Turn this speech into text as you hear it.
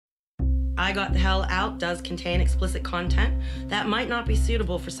I Got the Hell Out does contain explicit content that might not be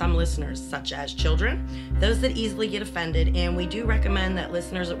suitable for some listeners, such as children, those that easily get offended, and we do recommend that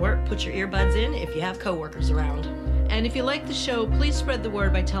listeners at work put your earbuds in if you have coworkers around. And if you like the show, please spread the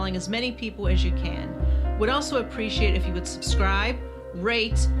word by telling as many people as you can. Would also appreciate if you would subscribe,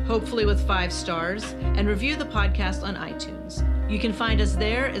 rate, hopefully with 5 stars, and review the podcast on iTunes. You can find us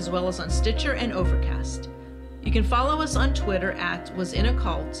there as well as on Stitcher and Overcast. You can follow us on Twitter at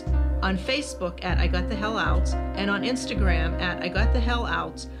WasInACult, on Facebook at I Got the Hell Out, and on Instagram at I Got the Hell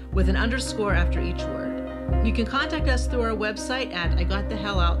Out with an underscore after each word. You can contact us through our website at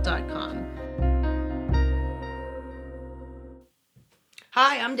IGotTheHellOut.com.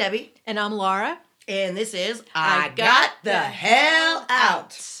 Hi, I'm Debbie. And I'm Laura. And this is I Got the Hell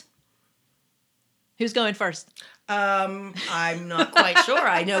Out. Who's going first? I'm not quite sure.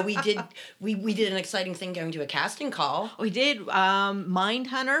 I know we did an exciting thing going to a casting call. We did.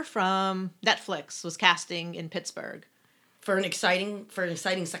 Mindhunter from Netflix was casting in Pittsburgh. For an exciting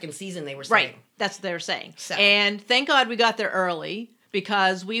second season, they were saying. Right. That's what they were saying. So. And thank God we got there early.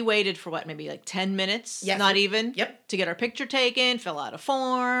 Because we waited for maybe like 10 minutes, yes. Not even, Yep. To get our picture taken, fill out a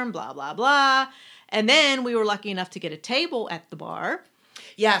form, blah, blah, blah. And then we were lucky enough to get a table at the bar.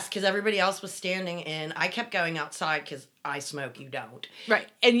 Yes, because everybody else was standing, and I kept going outside because I smoke, you don't. Right.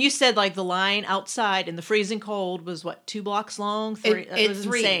 And you said the line outside in the freezing cold was 2 blocks long? It's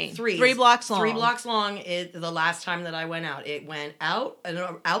insane. 3 blocks long. 3 blocks long is the last time that I went out. It went out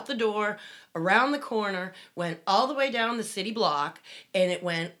the door, around the corner, went all the way down the city block, and it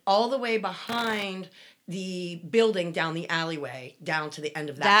went all the way behind the building down the alleyway down to the end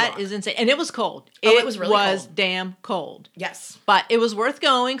of that block. That is insane. And it was cold. It was really cold. Damn cold. Yes. But it was worth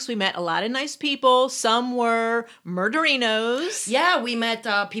going because we met a lot of nice people. Some were murderinos. Yeah, we met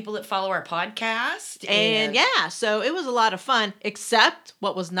people that follow our podcast. And yeah, so it was a lot of fun, except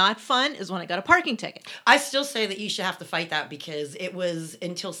what was not fun is when I got a parking ticket. I still say that you should have to fight that because it was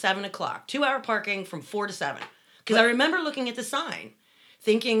until 7 o'clock. 2-hour parking from 4 to 7. Because I remember looking at the sign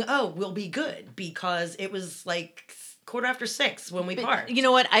thinking, oh, we'll be good because it was 6:15 when we parked. You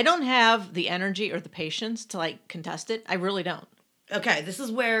know what? I don't have the energy or the patience to contest it. I really don't. Okay, this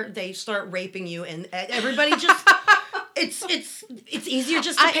is where they start raping you and everybody just it's easier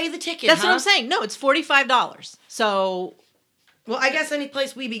just to pay the ticket. That's what I'm saying. No, it's $45. So well, I guess any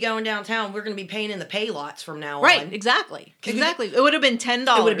place we be going downtown, we're going to be paying in the pay lots from now on. Right, exactly. Exactly. It would have been $10.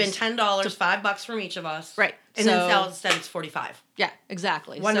 It would have been $10, $5 from each of us. Right. And then instead it's $45. Yeah,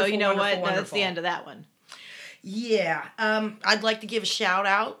 exactly. Wonderful, so you know wonderful, what? That's the end of that one. Yeah. I'd like to give a shout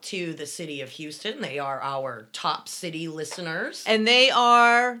out to the city of Houston. They are our top city listeners. And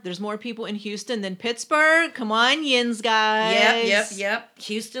there's more people in Houston than Pittsburgh. Come on, Yins guys. Yep.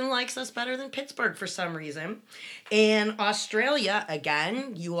 Houston likes us better than Pittsburgh for some reason. And Australia,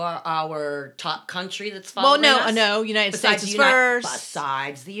 again, you are our top country that's following us. No, United States is first.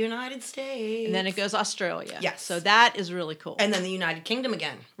 Besides the United States. And then it goes Australia. Yes. So that is really cool. And then the United Kingdom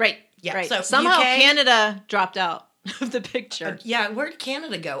again. Right. Yeah. Right. So somehow UK, Canada dropped out of the picture. Where'd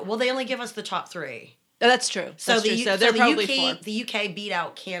Canada go? Well, they only give us the top 3. Oh, that's true. So they're probably 4. The UK beat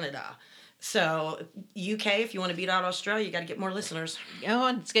out Canada. So UK, if you want to beat out Australia, you got to get more listeners.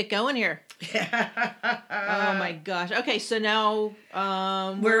 Oh, let's get going here. Oh my gosh. Okay, so now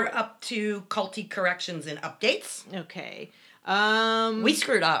we're up to culty corrections and updates. Okay. We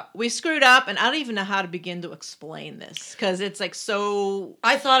screwed up. And I don't even know how to begin to explain this because it's so.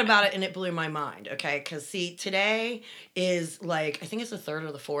 I thought about it and it blew my mind. Okay, because see, today is I think it's the 3rd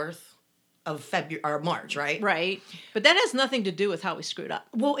or the 4th of February or March, right? Right, but that has nothing to do with how we screwed up.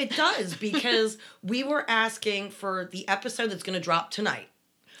 Well, it does because we were asking for the episode that's going to drop tonight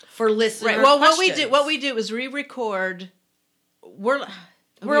for listener Right. Well, questions. what we do is re-record. We're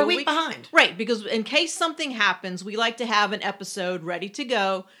a week behind. Right, because in case something happens, we like to have an episode ready to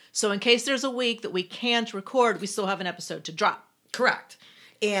go. So in case there's a week that we can't record, we still have an episode to drop. Correct.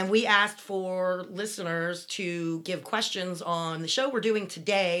 And we asked for listeners to give questions on the show we're doing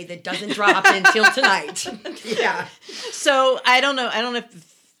today that doesn't drop until tonight. Yeah. So I don't know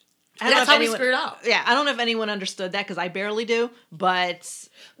if... That's how we screwed up. Yeah, I don't know if anyone understood that because I barely do, but...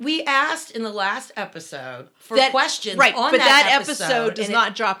 We asked in the last episode for questions right, on but that episode does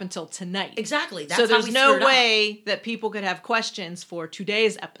not drop until tonight. Exactly. That's so there's how we no screwed way up. that people could have questions for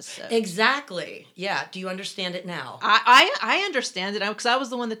today's episode. Exactly. Yeah. Do you understand it now? I understand it because I was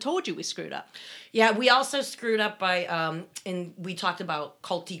the one that told you we screwed up. Yeah, we also screwed up by, and we talked about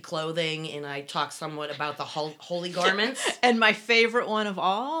culty clothing, and I talked somewhat about the holy garments. And my favorite one of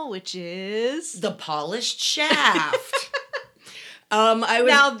all, which is... the polished shaft. I was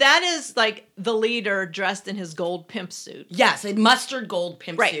Now that is like the leader dressed in his gold pimp suit. yes, a mustard gold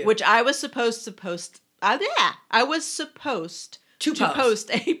pimp Right, suit. which I was supposed to post. I was supposed To to post.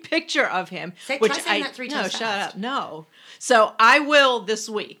 post a picture of him. Try which saying that 3 no, times shut fast. up, no. So I will this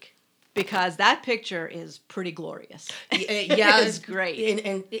week because that picture is pretty glorious. Yeah, It is great.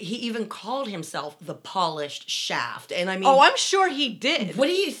 And he even called himself the polished shaft. And I mean, Oh, I'm sure he did. what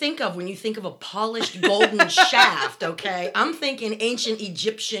do you think of when you think of a polished golden shaft? Okay, I'm thinking ancient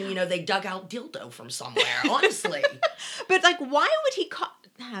Egyptian. You know, they dug out dildo from somewhere. Honestly, But like, why would he call?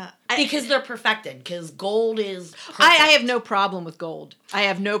 because they're perfected. Because gold is. Perfect. I have no problem with gold. I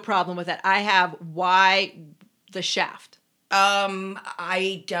have no problem with that. I have why the shaft.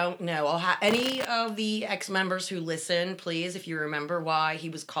 I don't know. I'll have any of the ex-members who listen, please, if you remember why he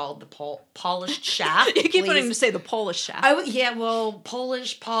was called the polished shaft. You keep please. wanting to say the Polish shaft. Yeah, well,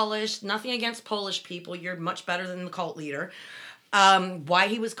 polished, nothing against Polish people. You're much better than the cult leader. Why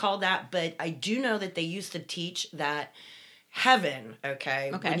he was called that, but I do know that they used to teach that heaven,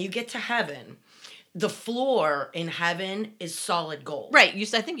 okay. When you get to heaven, the floor in heaven is solid gold. Right.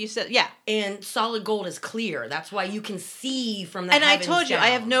 I think you said, yeah. And solid gold is clear. That's why you can see from the And I heavens told you, down. I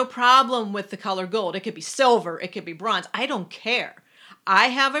have no problem with the color gold. It could be silver. It could be bronze. I don't care. I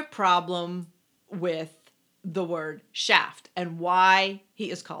have a problem with the word shaft and why he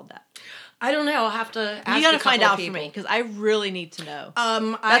is called that. I don't know. I'll have to ask You got to a find couple out of for me people. because I really need to know.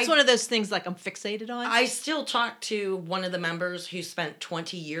 That's one of those things like I'm fixated on. I still talk to one of the members who spent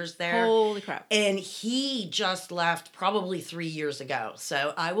 20 years there. Holy crap. And he just left probably 3 years ago.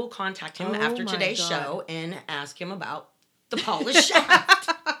 So I will contact him after my today's God. show and ask him about the polished shaft.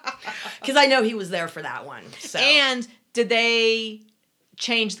 Because I know he was there for that one. So. And did they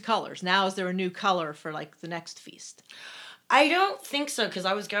change the colors? Now is there a new color for like the next feast? I don't think so, because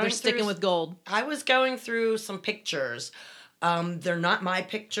I was going They're through... sticking with gold. I was going through some pictures. They're not my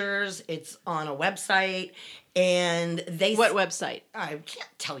pictures. It's on a website. And they... What website? I can't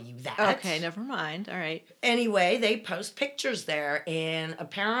tell you that. Okay, never mind. All right. Anyway, they post pictures there, and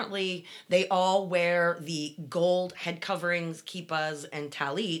apparently they all wear the gold head coverings, kippas, and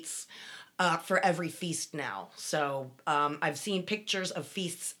talits for every feast now. So I've seen pictures of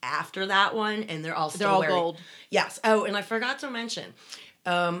feasts after that one, and they're all still wearing gold. Yes. Oh, and I forgot to mention,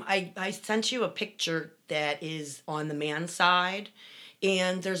 I sent you a picture that is on the man's side,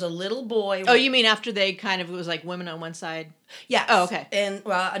 and there's a little boy. Oh, you mean after they kind of, it was like women on one side? Yes. Oh, okay. And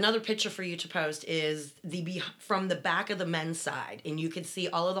another picture for you to post is from the back of the men's side, and you can see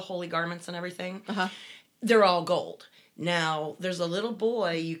all of the holy garments and everything. Uh-huh. They're all gold. Now, there's a little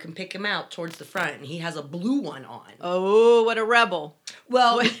boy, you can pick him out towards the front, and he has a blue one on. Oh, what a rebel.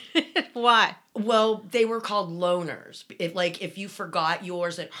 Well, Why? well, they were called loners. If you forgot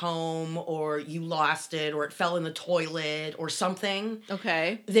yours at home, or you lost it, or it fell in the toilet, or something,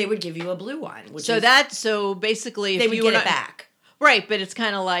 Okay. they would give you a blue one. So basically, they if would you get were it back. Right, but it's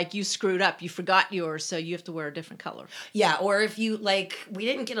kind of like you screwed up. You forgot yours, so you have to wear a different color. Yeah, or if you, we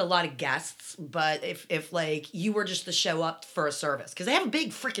didn't get a lot of guests, but if you were just to show up for a service, because they have a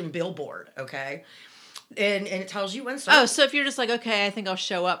big freaking billboard, okay? And it tells you when service. Oh, so if you're just like, okay, I think I'll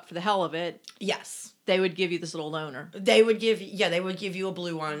show up for the hell of it, Yes. they would give you this little loner. They would give you a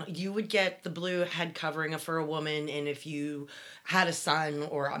blue one. You would get the blue head covering for a woman, and if you had a son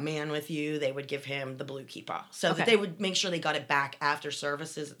or a man with you, they would give him the blue kippah. So that they would make sure they got it back after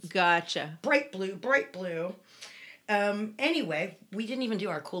services. It's Gotcha. bright blue, bright blue. Anyway, we didn't even do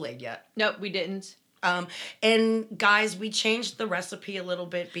our Kool-Aid yet. Nope, we didn't. And guys, we changed the recipe a little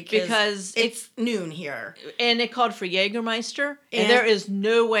bit because it's noon here. And it called for Jägermeister, and And- there is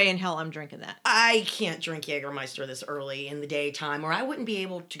no way in hell I'm drinking that. I can't drink Jägermeister this early in the daytime, or I wouldn't be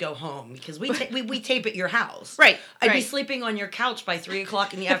able to go home because we tape at your house. Right, I'd be right. sleeping on your couch by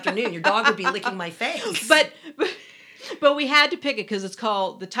 3:00 in the afternoon. Your dog would be licking my face. But we had to pick it because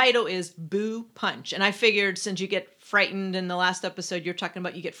the title is Boo Punch. And I figured since you get frightened in the last episode, you're talking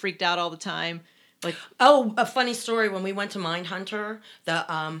about you get freaked out all the time. Like, oh, a funny story. When we went to Mindhunter,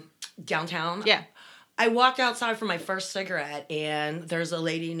 the downtown. yeah. I walked outside for my first cigarette, and there's a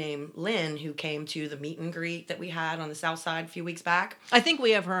lady named Lynn who came to the meet and greet that we had on the South Side a few weeks back. I think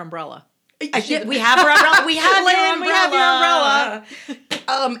we have her umbrella. We have her umbrella. We have Lynn, your umbrella. we have your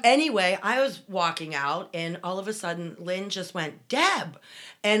umbrella. Anyway, I was walking out, and all of a sudden, Lynn just went, Deb.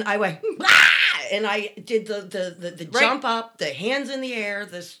 And I went, ah! And I did the Right. jump up, the hands in the air,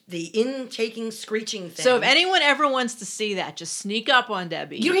 the intaking, screeching thing. So if anyone ever wants to see that, just sneak up on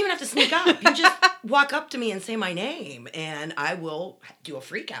Debbie. You don't even have to sneak up. You just walk up to me and say my name, and I will do a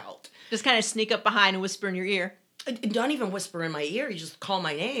freak out. Just kind of sneak up behind and whisper in your ear. Don't even whisper in my ear. You just call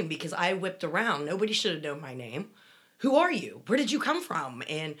my name because I whipped around. Nobody should have known my name. who are you? Where did you come from?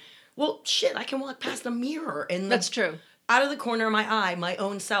 And, well, shit, I can walk past a mirror. And That's true. Out of the corner of my eye, my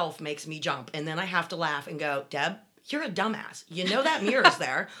own self makes me jump. And then I have to laugh and go, Deb, you're a dumbass. You know that mirror's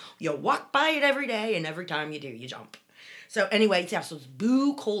there. You walk by it every day, and every time you do, you jump. So anyway, yeah, so it's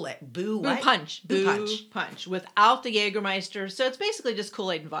Boo Kool-Aid. Boo what? Boo Punch. Boo Punch. Without the Jägermeister. So it's basically just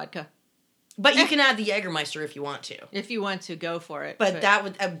Kool-Aid and vodka. But you can add the Jägermeister if you want to. If you want to, go for it. But that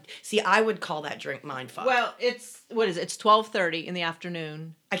would... I would call that drink mindfuck. Well, what is it? It's 12:30 in the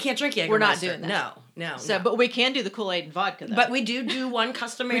afternoon. I can't drink Jägermeister. We're not doing that. No. So, But we can do the Kool-Aid and vodka, though. But we do one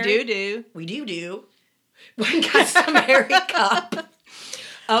customary... We do. One customary cup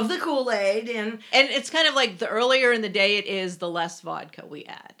of the Kool-Aid. And it's kind of like the earlier in the day it is, the less vodka we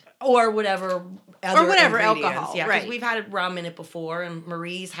add. Or whatever other ingredients. Alcohol. Yeah, right. Because we've had rum in it before, and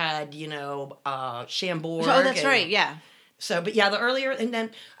Marie's had, Chambord. Oh, that's right, yeah. So, but yeah, the earlier, and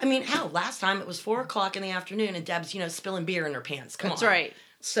then, hell, last time it was 4 o'clock in the afternoon, and Deb's, spilling beer in her pants. Come on. That's right.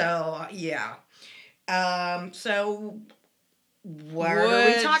 So, yeah. So, what are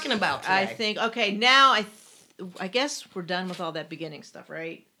we talking about today? I think, okay, now I guess we're done with all that beginning stuff,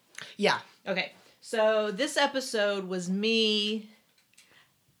 right? Yeah. Okay, so this episode was me...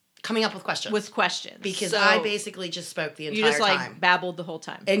 coming up with questions. Because I basically just spoke the entire time. You just babbled the whole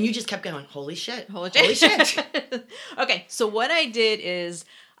time. And you just kept going, holy shit. Holy shit. Okay, so what I did is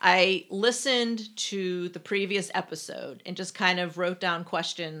I listened to the previous episode and just kind of wrote down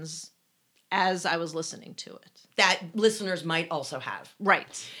questions as I was listening to it. That listeners might also have. Right.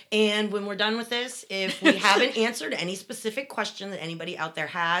 And when we're done with this, if we haven't answered any specific question that anybody out there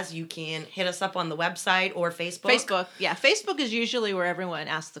has, you can hit us up on the website or Facebook. Facebook, yeah. Facebook is usually where everyone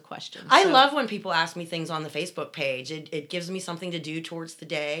asks the questions. I love when people ask me things on the Facebook page. It gives me something to do towards the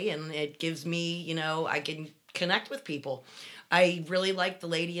day, and it gives me, I can connect with people. I really liked the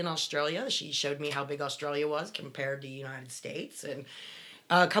lady in Australia. She showed me how big Australia was compared to the United States, and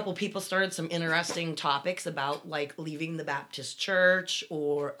a couple people started some interesting topics about leaving the Baptist church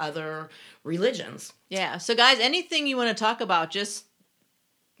or other religions. Yeah. So guys, anything you want to talk about, just,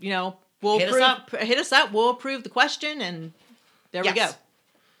 we'll hit us up. We'll approve the question, and there we go.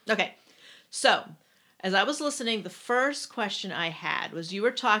 Okay. So as I was listening, the first question I had was, you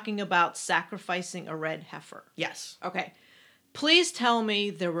were talking about sacrificing a red heifer. Yes. Okay. Please tell me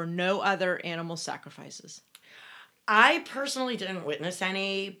there were no other animal sacrifices. I personally didn't witness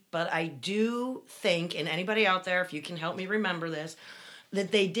any, but I do think, and anybody out there, if you can help me remember this,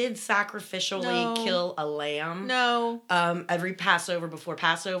 that they did sacrificially kill a lamb. No. Every Passover before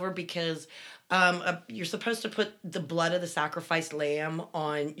Passover, because you're supposed to put the blood of the sacrificed lamb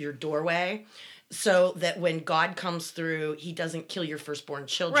on your doorway, so that when God comes through, he doesn't kill your firstborn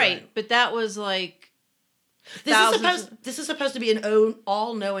children. Right, but that was This is supposed to be an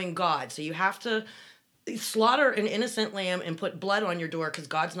all-knowing God, so you have to slaughter an innocent lamb and put blood on your door because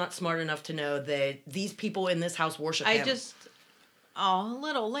God's not smart enough to know that these people in this house worship him.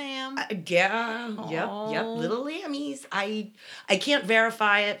 Little lamb. Yep, little lammies. I can't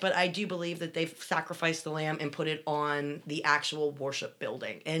verify it, but I do believe that they've sacrificed the lamb and put it on the actual worship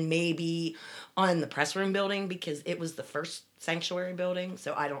building, and maybe on the press room building because it was the first sanctuary building,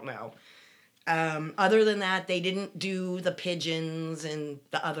 so I don't know. Other than that, they didn't do the pigeons and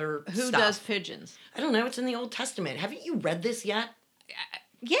the other stuff. Who does pigeons? I don't know. It's in the Old Testament. Haven't you read this yet?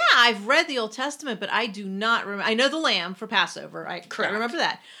 Yeah, I've read the Old Testament, but I do not remember. I know the lamb for Passover. I remember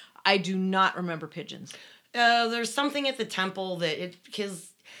that. I do not remember pigeons. There's something at the temple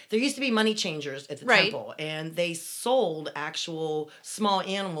because there used to be money changers at the temple, and they sold actual small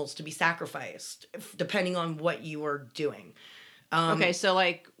animals to be sacrificed, depending on what you were doing. Okay,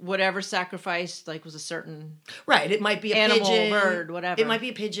 so whatever sacrifice was a certain it might be a animal, pigeon, bird, whatever. It might be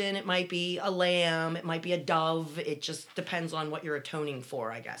a pigeon, it might be a lamb, it might be a dove. It just depends on what you're atoning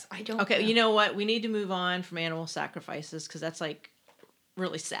for, I guess. I don't. Okay, know. You know what? We need to move on from animal sacrifices because that's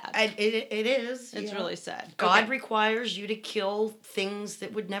really sad. It is. It's really sad. God requires you to kill things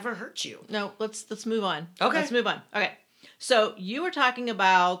that would never hurt you. No, let's move on. Okay, let's move on. Okay, so you were talking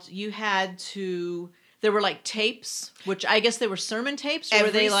about you had to. There were tapes, which I guess they were sermon tapes, or were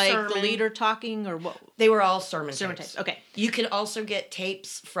they the leader talking, or what? They were all sermon tapes. Okay. You could also get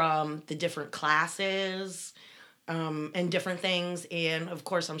tapes from the different classes and different things. And of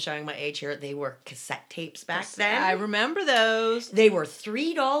course, I'm showing my age here. They were cassette tapes back then. I remember those. They were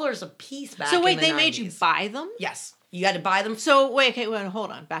 $3 a piece back in the 90s. So wait, they made you buy them? Yes. You had to buy them. So wait, hold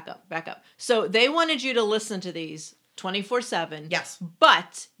on. Back up. So they wanted you to listen to these 24/7. Yes.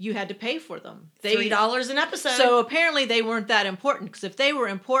 But you had to pay for them. $3 an episode. So apparently they weren't that important, because if they were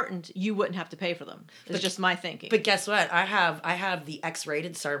important, you wouldn't have to pay for them. It's just my thinking. But guess what? I have the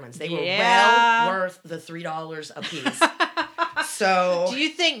X-rated sermons. They were Yeah. well worth the $3 a piece. So Do you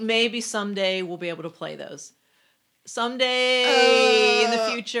think maybe someday we'll be able to play those? Someday in the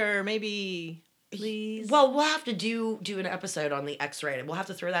future, maybe. Please. Well, we'll have to do an episode on the X-rated. We'll have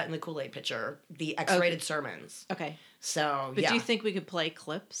to throw that in the Kool-Aid pitcher, the X-rated sermons. Okay. So, But yeah. do you think we could play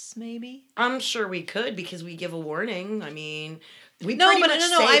clips, maybe? I'm sure we could, because we give a warning. I mean, we No, pretty but much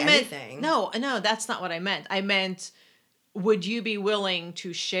no, say I meant anything. no, that's not what I meant. I meant, would you be willing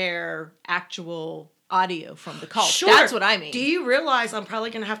to share actual audio from the cult? Sure. That's what I mean. Do you realize I'm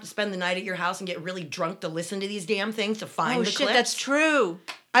probably going to have to spend the night at your house and get really drunk to listen to these damn things to find Oh the shit, clips? that's true.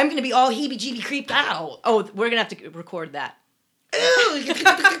 I'm going to be all heebie-jeebie creeped out. Oh, we're gonna have to record that.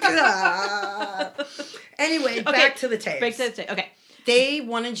 Anyway, back to the tapes. Back to the tape. Okay. They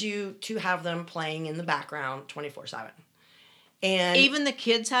wanted you to have them playing in the background 24/7. And Even the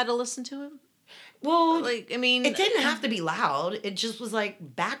kids had to listen to him. well, Like, I mean, it didn't have to be loud. It just was like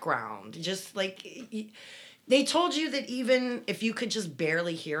background. Just like they told you that even if you could just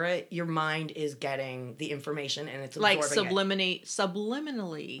barely hear it, your mind is getting the information and it's absorbing like it.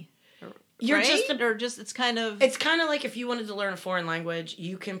 subliminally. You're right? just or just it's kind of. It's kind of like if you wanted to learn a foreign language,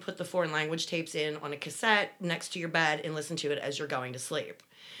 you can put the foreign language tapes in on a cassette next to your bed and listen to it as you're going to sleep.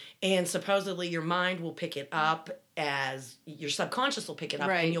 And supposedly your mind will pick it up as your subconscious will pick it up,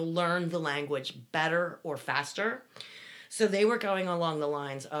 Right. and you'll learn the language better or faster. So they were going along the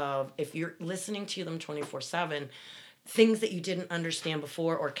lines of, if you're listening to them 24/7, things that you didn't understand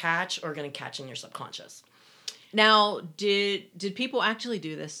before or catch are going to catch in your subconscious. Now, did people actually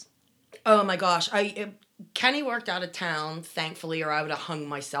do this? Oh my gosh. Kenny worked out of town, thankfully, or I would have hung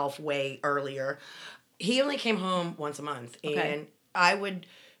myself way earlier. He only came home once a month, Okay. and I would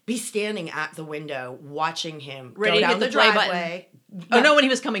be standing at the window watching him Ready go to hit down the the play driveway. Oh no, when he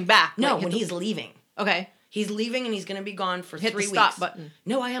was coming back. No, Like, when he's leaving. Okay. He's leaving and he's going to be gone for Hit 3 the weeks. stop button.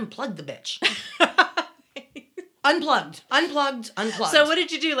 No, I unplugged the bitch. Unplugged. So what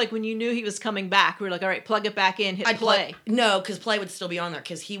did you do? Like when you knew he was coming back, we were like, all right, plug it back in, hit play. No, because play would still be on there,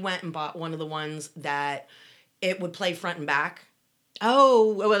 because he went and bought one of the ones that it would play front and back.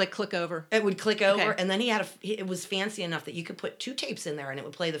 Oh, well, like click over. It would click over, Okay. and then it was fancy enough that you could put 2 tapes in there, and it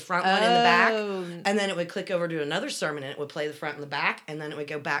would play the front one and the back, Oh. and then it would click over to another sermon, and it would play the front and the back, and then it would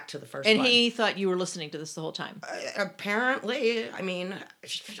go back to the first And one. he thought you were listening to this the whole time. Apparently, I mean,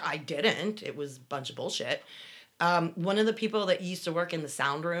 I didn't. It was a bunch of bullshit. One of the people that used to work in the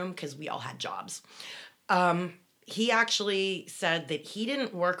sound room, because we all had jobs, he actually said that he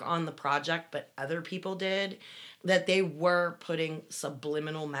didn't work on the project, but other people did, that they were putting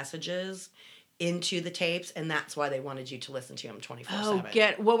subliminal messages into the tapes, and that's why they wanted you to listen to them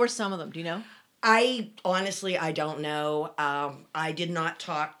 24/7. What were some of them? Do you know? I don't know. I did not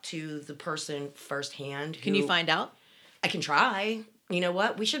talk to the person firsthand. Can you find out? I can try. You know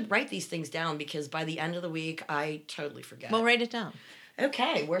what? We should write these things down, because by the end of the week, I totally forget. Well, write it down.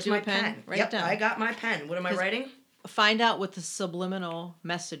 Okay, where's Do my a pen. pen? Write it Yep, down. I got my pen. What am I 'Cause- writing? Find out what the subliminal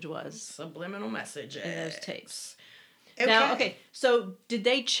message was Subliminal messages. in those tapes. Okay. Now, okay, so did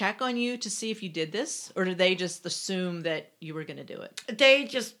they check on you to see if you did this, or did they just assume that you were going to do it? They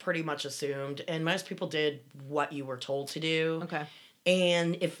just pretty much assumed, and most people did what you were told to do. Okay.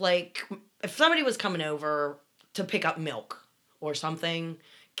 And if somebody was coming over to pick up milk or something,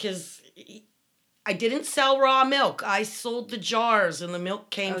 because I didn't sell raw milk. I sold the jars, and the milk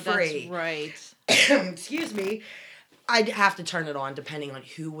came free. That's right. Excuse me. I'd have to turn it on depending on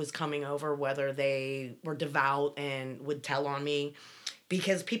who was coming over, whether they were devout and would tell on me,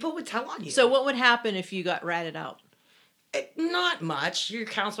 because people would tell on you. So what would happen if you got ratted out? Not much. Your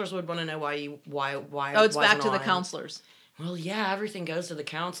counselors would want to know why. Oh, it's back to the on. counselors. Well, yeah, everything goes to the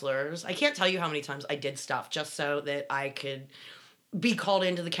counselors. I can't tell you how many times I did stuff just so that I could be called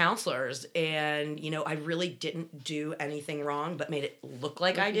into the counselors, and I really didn't do anything wrong, but made it look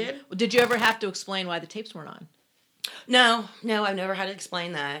like I did. Did you ever have to explain why the tapes weren't on? No, I've never had to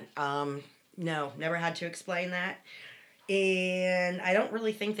explain that. No, never had to explain that. And I don't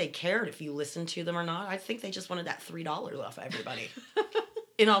really think they cared if you listened to them or not. I think they just wanted that $3 off everybody.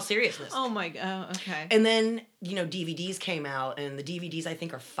 In all seriousness. Oh my god, okay. And then, DVDs came out, and the DVDs I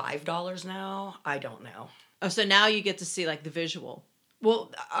think are $5 now. I don't know. Oh, so now you get to see like the visual.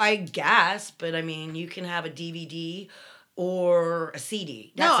 Well, I guess, but I mean, you can have a DVD or a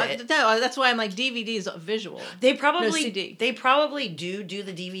CD. That's it. No, that's why I'm like DVDs visual. They probably No CD. They probably do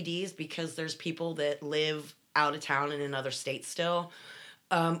the DVDs, because there's people that live out of town in another state still.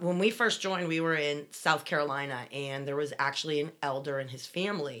 When we first joined, we were in South Carolina, and there was actually an elder and his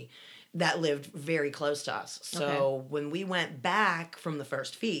family that lived very close to us. So when we went back from the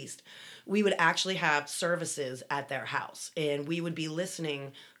first feast, we would actually have services at their house, and we would be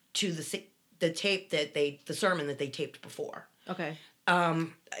listening to the tape the sermon that they taped before. Okay.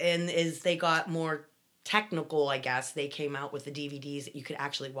 And as they got more technical, I guess, they came out with the DVDs that you could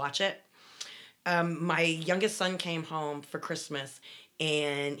actually watch it. My youngest son came home for Christmas,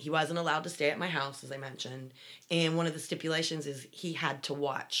 and he wasn't allowed to stay at my house, as I mentioned. And one of the stipulations is he had to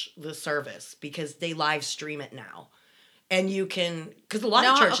watch the service because they live stream it now. And you can, because a lot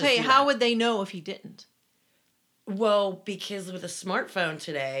of churches do how that. would they know if he didn't? Well, because with a smartphone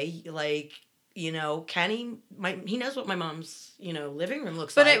today, like, you know, Kenny, he knows what my mom's, you know, living room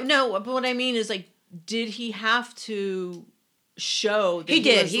looks like. But what I mean is, like, did he have to show that he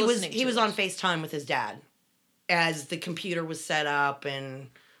did. He was on FaceTime with his dad as the computer was set up, and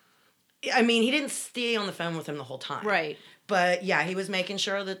I mean, he didn't stay on the phone with him the whole time. Right. But yeah, he was making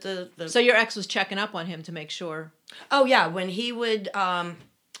sure that the So your ex was checking up on him to make sure. Oh yeah, when he would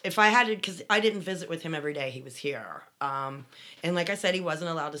if I had to, because I didn't visit with him every day, he was here. And like I said, he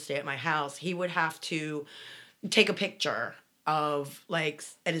wasn't allowed to stay at my house. He would have to take a picture of, like,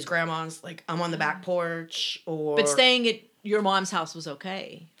 at his grandma's, like, I'm on the back porch, or... But staying at your mom's house was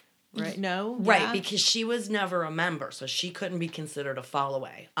okay, right? No? Right, Yeah? because she was never a member, so she couldn't be considered a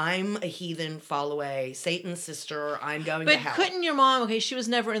fall-away. I'm a heathen fall-away, Satan's sister, I'm going to hell. But couldn't your mom, okay, she was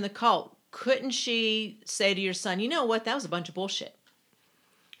never in the cult, couldn't she say to your son, you know what, that was a bunch of bullshit?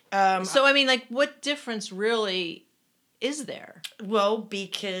 So, I mean, like, what difference really is there? Well,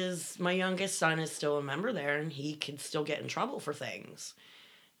 because my youngest son is still a member there, and he could still get in trouble for things.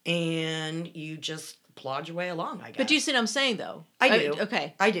 And you just plod your way along, I guess. But do you see what I'm saying, though? I do.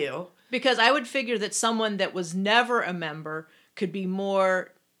 Okay. I do. Because I would figure that someone that was never a member could be more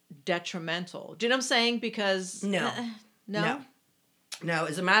detrimental. Do you know what I'm saying? Because... No. No? No.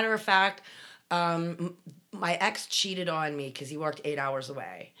 As a matter of fact, my ex cheated on me because he worked 8 hours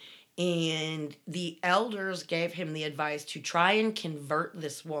away. And the elders gave him the advice to try and convert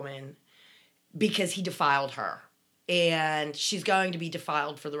this woman because he defiled her. And she's going to be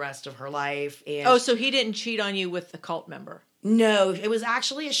defiled for the rest of her life. And so he didn't cheat on you with the cult member? No, it was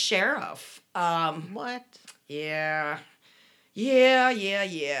actually a sheriff. What? Yeah.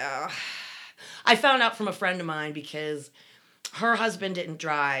 I found out from a friend of mine because her husband didn't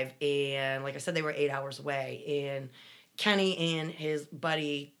drive, and like I said, they were 8 hours away, and Kenny and his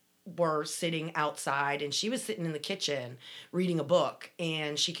buddy were sitting outside, and she was sitting in the kitchen reading a book,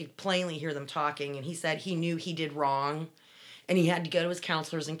 and she could plainly hear them talking, and he said he knew he did wrong, and he had to go to his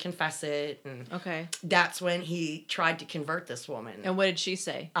counselors and confess it, and okay, that's when he tried to convert this woman. And what did she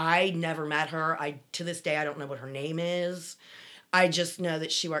say? I never met her. To this day, I don't know what her name is. I just know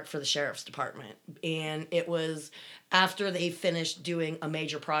that she worked for the sheriff's department, and it was after they finished doing a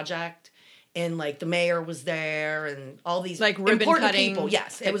major project, and like the mayor was there, and all these like ribbon important cutting people.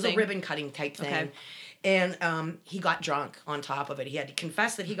 Yes, it was thing. a ribbon cutting type thing. Okay. And he got drunk on top of it. He had to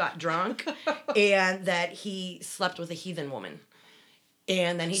confess that he got drunk and that he slept with a heathen woman.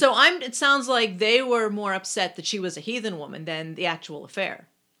 And then it sounds like they were more upset that she was a heathen woman than the actual affair.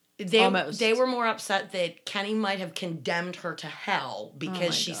 They were more upset that Kenny might have condemned her to hell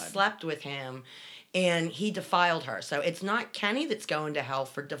because she slept with him and he defiled her. So it's not Kenny that's going to hell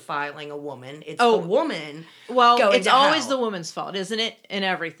for defiling a woman. It's the woman going to hell. It's always the woman's fault, isn't it? In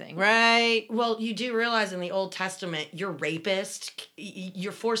everything, right? Well, you do realize in the Old Testament, you're rapist.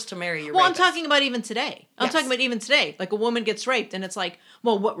 You're forced to marry your rapist. rapist. I'm talking about even today. I'm talking about even today. Like a woman gets raped and it's like,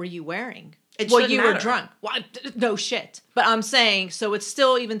 well, what were you wearing? You were drunk. Well, no shit. But I'm saying, so it's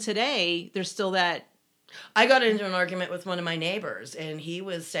still, even today, there's still that. I got into an argument with one of my neighbors, and he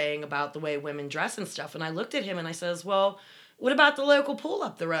was saying about the way women dress and stuff. And I looked at him and I says, well, what about the local pool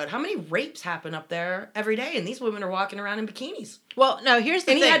up the road? How many rapes happen up there every day? And these women are walking around in bikinis. Well, no, here's the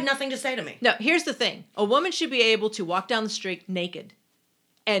thing. And he had nothing to say to me. No, here's the thing. A woman should be able to walk down the street naked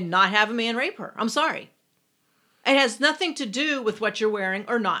and not have a man rape her. I'm sorry. It has nothing to do with what you're wearing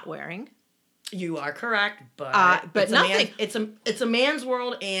or not wearing. You are correct, but nothing. It's a man's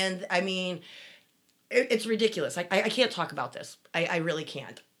world, and I mean, it's ridiculous. I can't talk about this. I really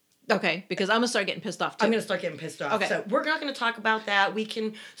can't. Okay, because I'm gonna start getting pissed off too. I'm gonna start getting pissed off. Okay, so we're not gonna talk about that. We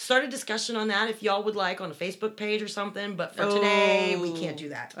can start a discussion on that if y'all would like on a Facebook page or something. But for today, we can't do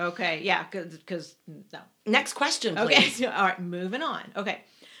that. Okay, yeah, because no. Next question, please. Okay, all right, moving on. Okay,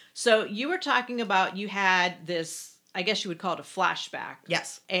 so you were talking about you had this. I guess you would call it a flashback.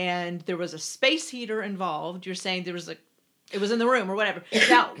 Yes. And there was a space heater involved. You're saying it was in the room or whatever.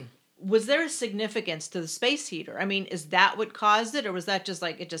 Now, was there a significance to the space heater? I mean, is that what caused it, or was that just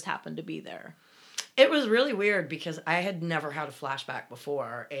like it just happened to be there? It was really weird because I had never had a flashback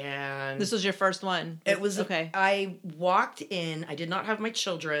before, and This was your first one? it was okay. I walked in. I did not have my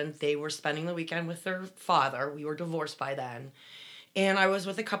children. They were spending the weekend with their father. We were divorced by then. And I was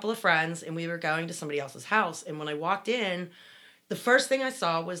with a couple of friends, and we were going to somebody else's house. And when I walked in, the first thing I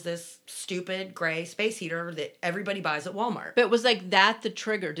saw was this stupid gray space heater that everybody buys at Walmart. But was like that the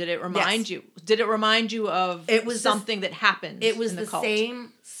trigger? Did it remind you? Did it remind you of something that happened? It was in the cult?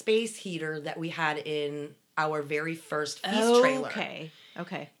 same space heater that we had in our very first feast trailer.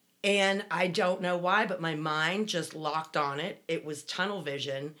 Okay. And I don't know why, but my mind just locked on it. It was tunnel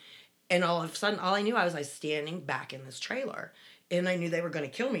vision. And all of a sudden, all I knew, I was standing back in this trailer. And I knew they were going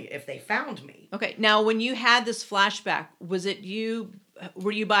to kill me if they found me. Okay. Now, when you had this flashback, was it you?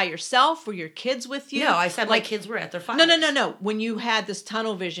 Were you by yourself? Were your kids with you? No, I said my kids were at their fathers. No. When you had this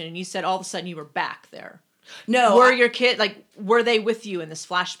tunnel vision and you said all of a sudden you were back there. No. Were your kid, were they with you in this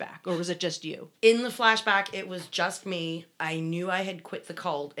flashback, or was it just you? In the flashback, it was just me. I knew I had quit the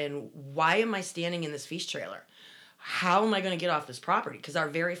cult, and why am I standing in this feast trailer? How am I going to get off this property? Because our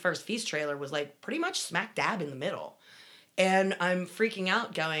very first feast trailer was pretty much smack dab in the middle. And I'm freaking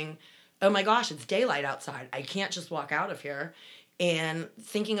out going, oh my gosh, it's daylight outside. I can't just walk out of here. And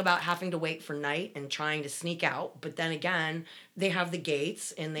thinking about having to wait for night and trying to sneak out. But then again, they have the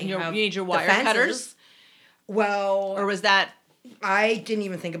gates and you need your wire cutters. Well, or was that? I didn't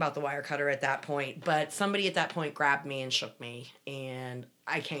even think about the wire cutter at that point, but somebody at that point grabbed me and shook me, and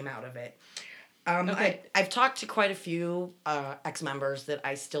I came out of it. Okay. I've talked to quite a few ex-members that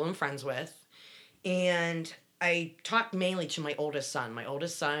I still am friends with, and I talked mainly to my oldest son. My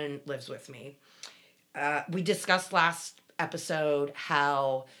oldest son lives with me. We discussed last episode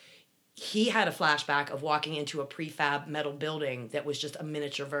how he had a flashback of walking into a prefab metal building that was just a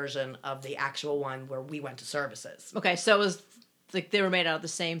miniature version of the actual one where we went to services. Okay, so it was they were made out of the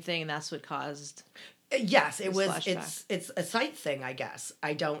same thing, and that's what caused. Yes, it was. Flashback. It's a sight thing, I guess.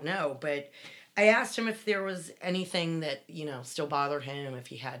 I don't know, but I asked him if there was anything that still bothered him, if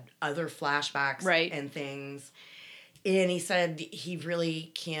he had other flashbacks and things, and he said he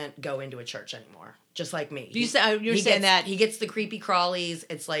really can't go into a church anymore. Just like me. You're saying that he gets the creepy crawlies.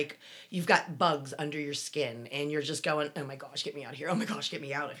 It's like you've got bugs under your skin, and you're just going, "Oh my gosh, get me out of here! Oh my gosh, get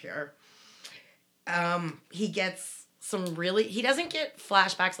me out of here!" He gets some really. He doesn't get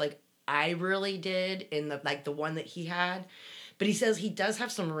flashbacks like I really did in the one that he had, but he says he does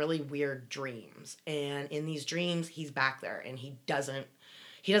have some really weird dreams, and in these dreams, he's back there, and he doesn't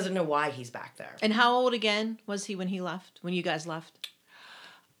know why he's back there. And how old again was he when he left? When you guys left?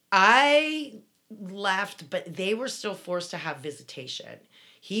 I left, but they were still forced to have visitation.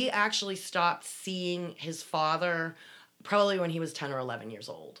 He actually stopped seeing his father probably when he was 10 or 11 years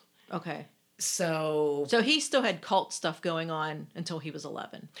old. Okay. So he still had cult stuff going on until he was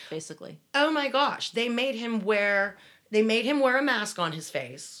 11, basically. Oh my gosh, they made him wear a mask on his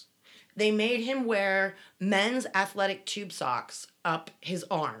face. They made him wear men's athletic tube socks up his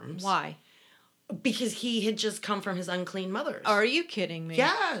arms. Why? Because he had just come from his unclean mothers. Are you kidding me?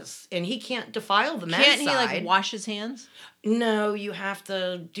 Yes. And he can't defile the men's side. Can't he wash his hands? No, you have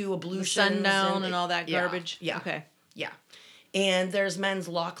to do ablutions. Sundown and all that garbage? Yeah. Okay. Yeah. And there's men's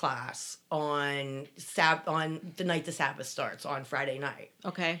law class on the night the Sabbath starts, on Friday night.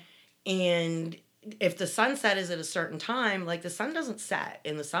 Okay. And if the sunset is at a certain time, the sun doesn't set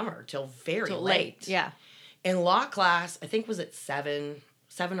in the summer till very late. Yeah. And law class, I think was at 7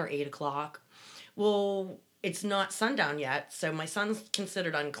 or 8 o'clock. Well, it's not sundown yet, so my son's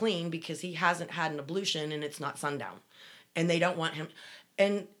considered unclean because he hasn't had an ablution and it's not sundown. And they don't want him.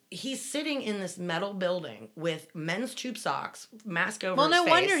 And he's sitting in this metal building with men's tube socks, mask over his face. Well, no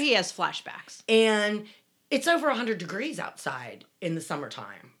wonder he has flashbacks. And it's over 100 degrees outside in the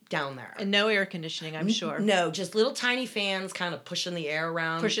summertime down there. And no air conditioning, I'm sure. No, just little tiny fans kind of pushing the air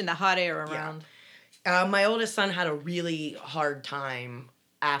around. Pushing the hot air around. Yeah. My oldest son had a really hard time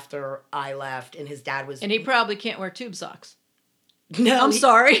after I left, and his dad was... And he probably can't wear tube socks. No. I'm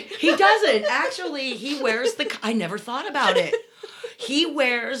sorry. He doesn't. Actually, he wears I never thought about it. He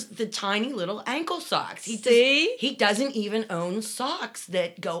wears the tiny little ankle socks. He doesn't even own socks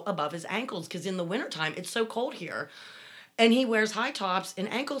that go above his ankles, because in the wintertime, it's so cold here. And he wears high tops and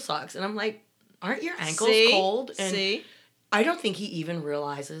ankle socks. And I'm like, aren't your ankles cold? And I don't think he even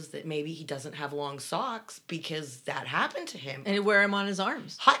realizes that maybe he doesn't have long socks because that happened to him. And he'd wear them on his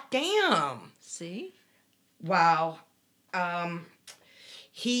arms. Hot damn. See? Wow.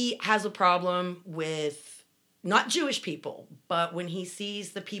 He has a problem with not Jewish people, but when he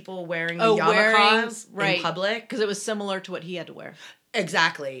sees the people wearing the yarmulkes in public. Because it was similar to what he had to wear.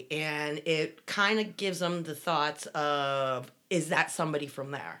 Exactly. And it kind of gives them the thoughts of, is that somebody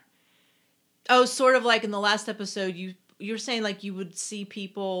from there? Oh, sort of like in the last episode, you're saying like you would see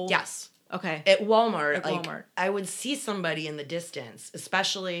people. Yes. Okay. At Walmart, At like Walmart. I would see somebody in the distance,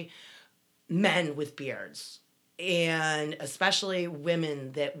 especially men with beards, and especially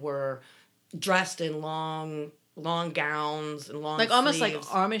women that were dressed in long gowns and long Like almost like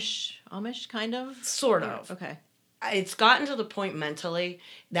sleeves. Amish kind of? Sort of. Okay. It's gotten to the point mentally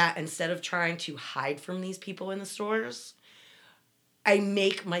that instead of trying to hide from these people in the stores, I'm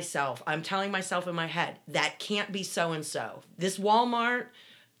telling myself in my head, that can't be so-and-so. This Walmart,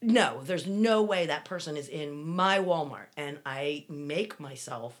 no, there's no way that person is in my Walmart. And I make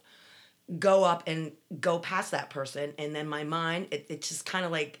myself go up and go past that person. And then my mind, it's just kind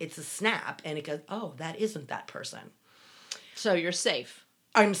of like, it's a snap. And it goes, oh, that isn't that person. So you're safe.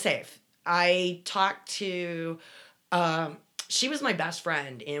 I'm safe. I talked to, she was my best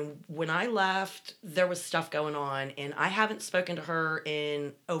friend. And when I left, there was stuff going on. And I haven't spoken to her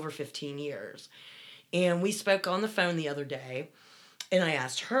in over 15 years. And we spoke on the phone the other day. And I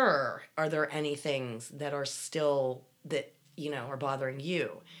asked her, are there any things that are still, that, are bothering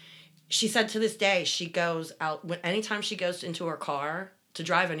you? She said to this day, she goes out, anytime she goes into her car to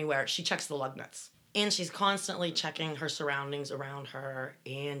drive anywhere, she checks the lug nuts. And she's constantly checking her surroundings around her.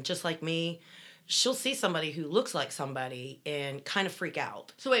 And just like me, she'll see somebody who looks like somebody and kind of freak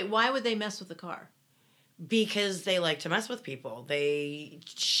out. So wait, why would they mess with the car? Because they like to mess with people.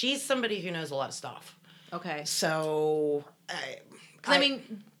 She's somebody who knows a lot of stuff. Okay. So, I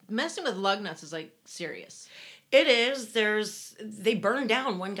mean, messing with lug nuts is like serious. It is. They burned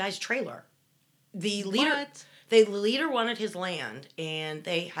down one guy's trailer. The leader wanted his land, and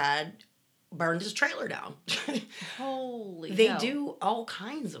they had burned his trailer down. Holy They hell. do all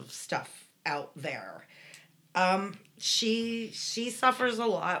kinds of stuff out there. She suffers a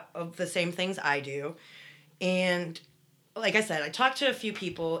lot of the same things I do. And like I said, I talked to a few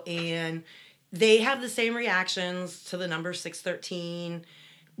people, and they have the same reactions to the number 613,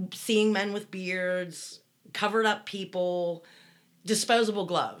 seeing men with beards, covered up people, disposable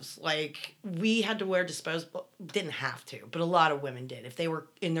gloves. Like, we had to wear disposable, didn't have to, but a lot of women did. If they were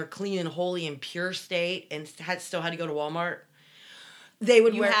in their clean and holy and pure state and still had to go to Walmart, they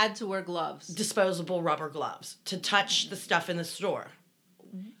would You had to wear gloves. disposable rubber gloves to touch the stuff in the store.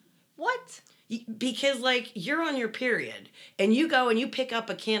 What? Because, like, you're on your period, and you go and you pick up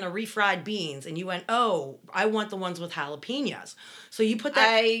a can of refried beans, and you went, oh, I want the ones with jalapenos. So you put that...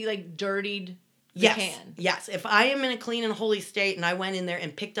 I, like, dirtied the can. Yes. If I am in a clean and holy state, and I went in there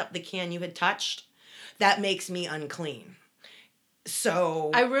and picked up the can you had touched, that makes me unclean.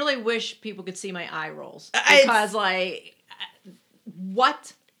 So... I really wish people could see my eye rolls. Because, like...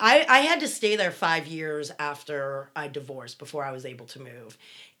 What? I had to stay there 5 years after I divorced before I was able to move.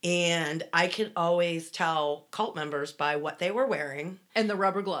 And I could always tell cult members by what they were wearing. And the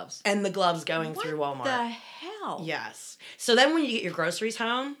rubber gloves. And the gloves going through Walmart. What the hell? Yes. So then when you get your groceries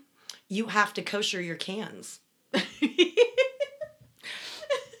home, you have to kosher your cans.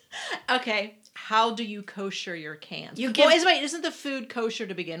 Okay. How do you kosher your cans? Isn't the food kosher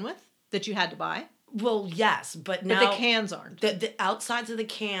to begin with that you had to buy? Well, yes, but now... But the cans aren't. The outsides of the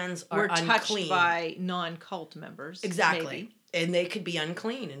cans are unclean. touched by non-cult members. Exactly. Maybe. And they could be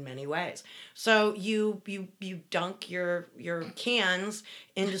unclean in many ways. So you dunk your cans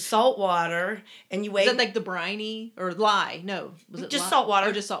into salt water, and you wait. Is that like the briny or lye? No, was it just salt water?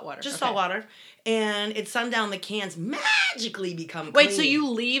 Oh, just salt water. Just okay. salt water. And at sundown, the cans magically become clean. Wait, so you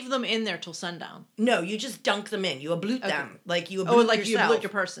leave them in there till sundown? No, you just dunk them in. You ablute them like you ablute yourself. yourself. You ablute your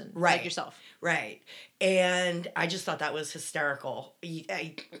person, right? Like yourself, right? And I just thought that was hysterical.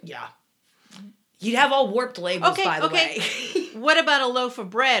 Yeah. You'd have all warped labels, by the way. What about a loaf of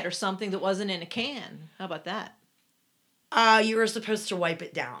bread or something that wasn't in a can? How about that? You were supposed to wipe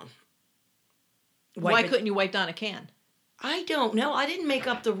it down. Why couldn't you wipe down a can? I don't know. I didn't make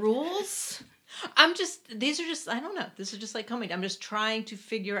up the rules. I don't know. This is just like coming. I'm just trying to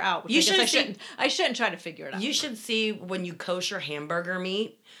figure out. I shouldn't try to figure it out. You should see when you kosher hamburger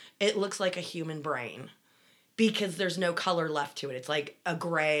meat, it looks like a human brain. Because there's no color left to it. It's like a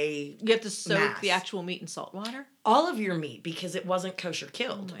gray You have to soak mass. the actual meat in salt water? All of your meat, because it wasn't kosher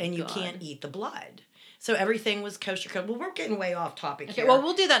killed. Oh and you can't eat the blood. So everything was kosher killed. Well, we're getting way off topic here. Well,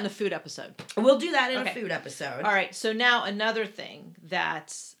 we'll do that in the food episode. We'll do that in a food episode. All right. So now another thing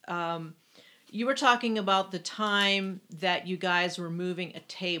that you were talking about the time that you guys were moving a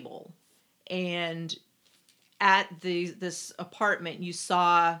table. And at this apartment, you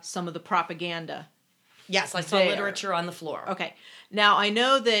saw some of the propaganda. Yes, I saw literature on the floor. Okay. Now, I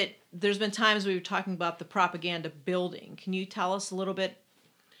know that there's been times we were talking about the propaganda building. Can you tell us a little bit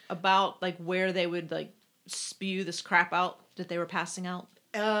about like where they would like spew this crap out that they were passing out?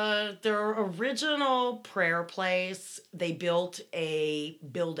 Their original prayer place, they built a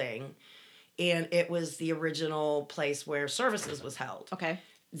building, and it was the original place where services was held. Okay.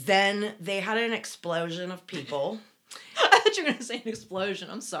 Then they had an explosion of people. I thought you were going to say an explosion.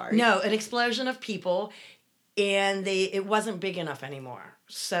 I'm sorry. No, an explosion of people, and it wasn't big enough anymore.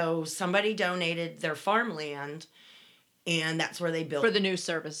 So somebody donated their farmland, and that's where they built. For the new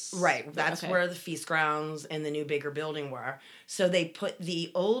service. Right. That's okay. where the feast grounds and the new bigger building were. So they put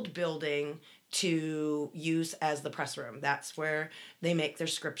the old building to use as the press room. That's where they make their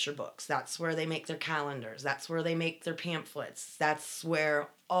scripture books. That's where they make their calendars. That's where they make their pamphlets. That's where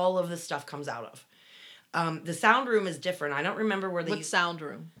all of the stuff comes out of. The sound room is different. I don't remember where they... What sound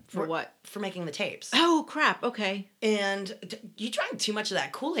room? For what? For making the tapes. Oh, crap. Okay. And you drank too much of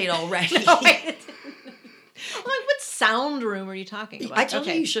that Kool-Aid already. No, I'm like, what sound room are you talking about? I told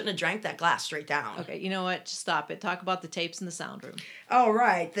you shouldn't have drank that glass straight down. Okay, you know what? Just stop it. Talk about the tapes in the sound room. Oh,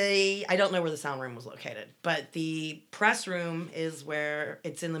 right. I don't know where the sound room was located, but the press room is where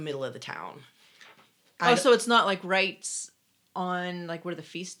it's in the middle of the town. So it's not like right on like where the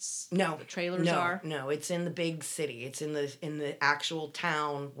feasts, the trailers are? No, it's in the big city. It's in the actual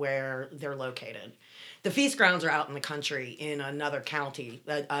town where they're located. The feast grounds are out in the country in another county,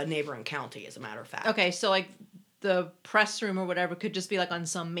 a neighboring county, as a matter of fact. Okay, so like the press room or whatever could just be like on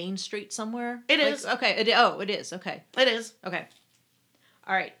some main street somewhere? It is. Okay. It is. Okay. It is. Okay.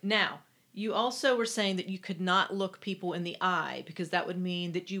 All right. Now, you also were saying that you could not look people in the eye because that would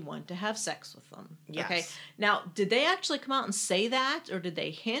mean that you want to have sex with them. Yes. Okay. Now, did they actually come out and say that, or did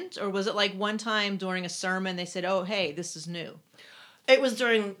they hint, or was it like one time during a sermon they said, "Oh, hey, this is new"? It was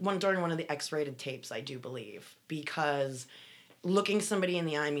during one of the X-rated tapes, I do believe, because looking somebody in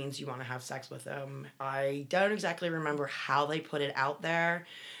the eye means you want to have sex with them. I don't exactly remember how they put it out there,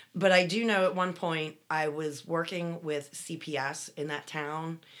 but I do know at one point I was working with CPS in that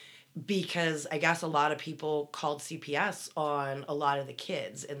town because I guess a lot of people called CPS on a lot of the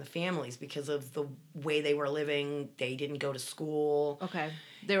kids and the families because of the way they were living. They didn't go to school. Okay.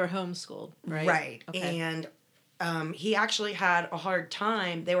 They were homeschooled, right? Right. Okay. And he actually had a hard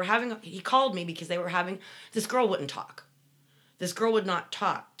time. He called me because this girl wouldn't talk. This girl would not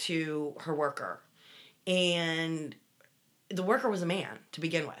talk to her worker. And the worker was a man to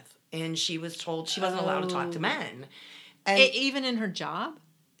begin with. And she was told she wasn't allowed to talk to men. And even in her job?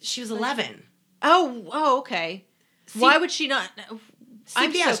 She was 11. Oh, okay. Why would she not?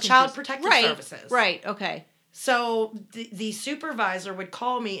 CPS, Child Protective Services. Right, okay. So the supervisor would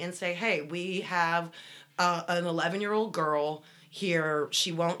call me and say, hey, we have an 11-year-old girl here.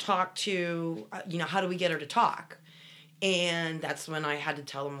 She won't talk to, how do we get her to talk? And that's when I had to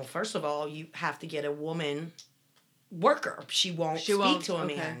tell them, well, first of all, you have to get a woman worker. She won't speak to a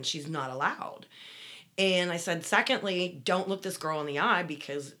man. She's not allowed. And I said, secondly, don't look this girl in the eye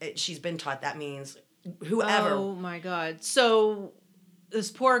because she's been taught that means whoever. Oh, my God. So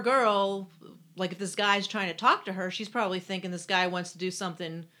this poor girl, like if this guy's trying to talk to her, she's probably thinking this guy wants to do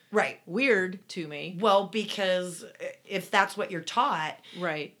something weird to me. Well, because if that's what you're taught.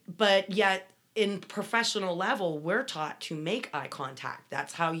 Right. But yet in professional level, we're taught to make eye contact.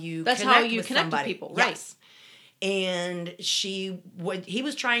 That's how you connect with people. Right. Yes. And he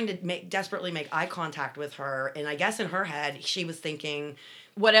was trying to desperately make eye contact with her. And I guess in her head, she was thinking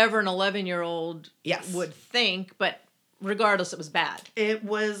whatever an 11-year-old would think, but regardless, it was bad. It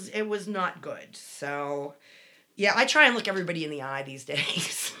was not good. So yeah, I try and look everybody in the eye these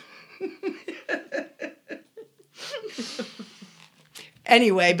days.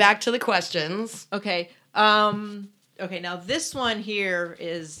 Anyway, back to the questions. Okay. Okay, now this one here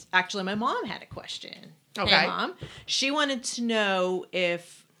is actually my mom had a question. Okay. Hey, Mom. She wanted to know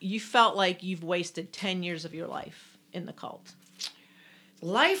if you felt like you've wasted 10 years of your life in the cult.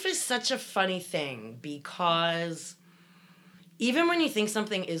 Life is such a funny thing because even when you think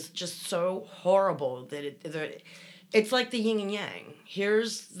something is just so horrible that it's like the yin and yang.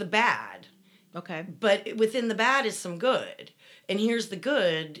 Here's the bad. Okay. But within the bad is some good. And here's the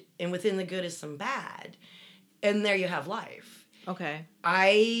good, and within the good is some bad. And there you have life. Okay.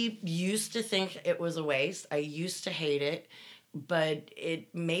 I used to think it was a waste. I used to hate it, but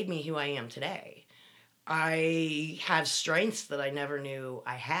it made me who I am today. I have strengths that I never knew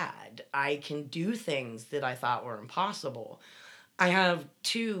I had. I can do things that I thought were impossible. I have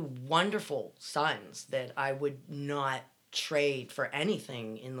 2 wonderful sons that I would not trade for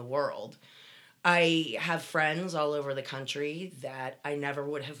anything in the world. I have friends all over the country that I never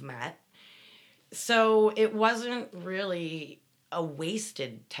would have met. So it wasn't really a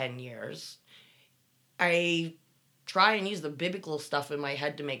wasted 10 years. I try and use the biblical stuff in my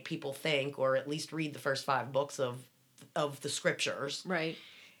head to make people think, or at least read the first 5 books of the scriptures. Right.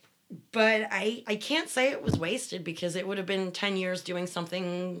 But I can't say it was wasted, because it would have been 10 years doing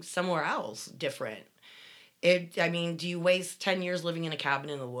something somewhere else different. I mean, do you waste 10 years living in a cabin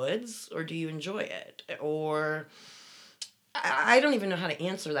in the woods, or do you enjoy it? Or I don't even know how to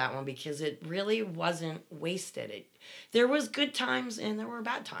answer that one, because it really wasn't wasted. There was good times and there were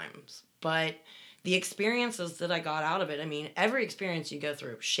bad times, but the experiences that I got out of it, I mean, every experience you go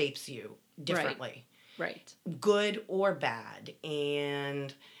through shapes you differently. Right. Good or bad.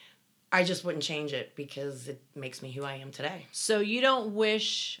 And I just wouldn't change it, because it makes me who I am today. So you don't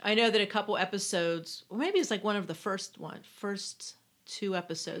wish, I know that a couple episodes, or maybe it's like one of the first 2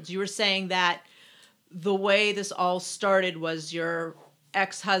 episodes, you were saying that the way this all started was your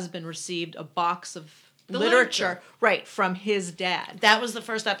ex-husband received a box of literature, right, from his dad. That was the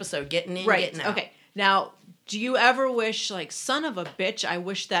first episode, getting in, right. getting out. Okay. Now, do you ever wish, like, son of a bitch, I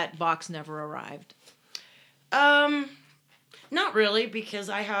wish that box never arrived? Not really, because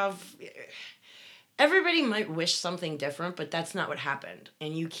everybody might wish something different, but that's not what happened.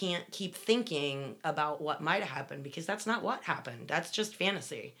 And you can't keep thinking about what might have happened, because that's not what happened. That's just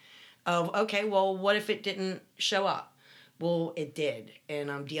fantasy of, okay, well, what if it didn't show up? Well, it did,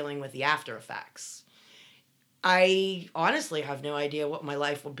 and I'm dealing with the after effects. I honestly have no idea what my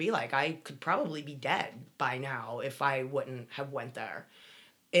life would be like. I could probably be dead by now if I wouldn't have went there.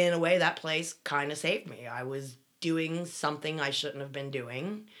 In a way, that place kind of saved me. I was doing something I shouldn't have been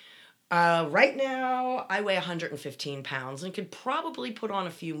doing. Right now, I weigh 115 pounds and could probably put on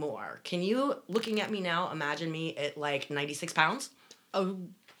a few more. Can you, looking at me now, imagine me at like 96 pounds? Oh,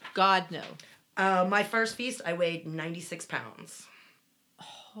 God, no. My first feast, I weighed 96 pounds.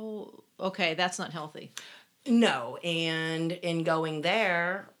 Oh, okay, that's not healthy. No, and in going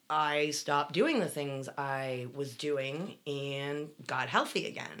there, I stopped doing the things I was doing and got healthy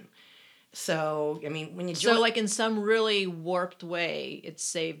again. So, I mean, when you So, like, in some really warped way, it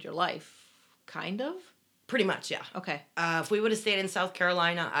saved your life, kind of? Pretty much, yeah. Okay. If we would have stayed in South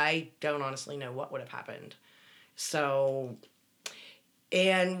Carolina, I don't honestly know what would have happened. So,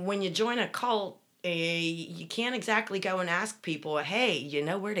 and when you join a cult, you can't exactly go and ask people, hey, you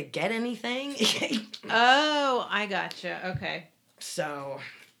know where to get anything? Oh, I gotcha. Okay. So,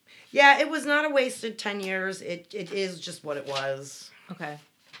 yeah, it was not a wasted 10 years. It is just what it was. Okay.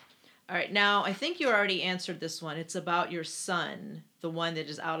 All right. Now, I think you already answered this one. It's about your son, the one that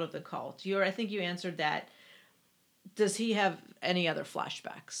is out of the cult. I think you answered that. Does he have any other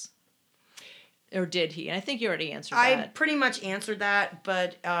flashbacks? Or did he? And I think you already answered that. I pretty much answered that,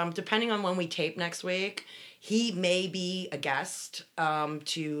 but depending on when we tape next week, he may be a guest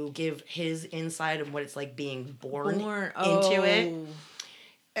to give his insight of what it's like being born into it.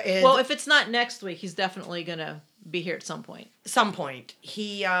 And well, if it's not next week, he's definitely going to be here at some point. Some point.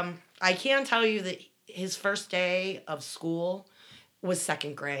 I can tell you that his first day of school was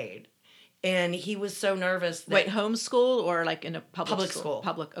 2nd grade. And he was so nervous that... Wait, homeschool or like in a public school?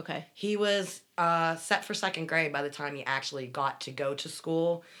 Public, okay. He was set for 2nd grade by the time he actually got to go to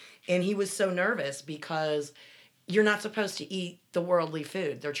school. And he was so nervous because you're not supposed to eat the worldly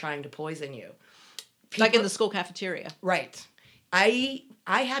food. They're trying to poison you. Like in the school cafeteria. Right. I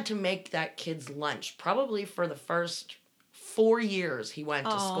had to make that kid's lunch probably for the first 4 years he went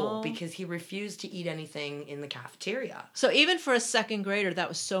to school, because he refused to eat anything in the cafeteria. So even for a 2nd grader, that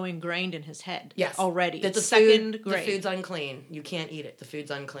was so ingrained in his head. Yes. Already. That the 2nd grade. The food's unclean. You can't eat it. The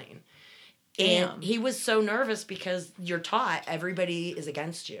food's unclean. Damn. And he was so nervous because you're taught everybody is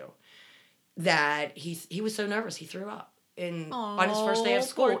against you. That he was so nervous he threw up on his first day of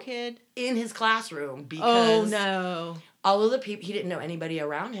school. Poor kid. In his classroom, because no. all of the people, he didn't know anybody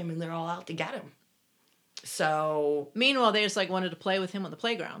around him, and they're all out to get him. So... Meanwhile, they just like wanted to play with him on the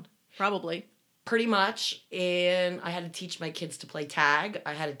playground. Probably. Pretty much. And I had to teach my kids to play tag.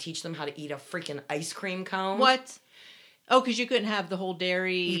 I had to teach them how to eat a freaking ice cream cone. What? Oh, because you couldn't have the whole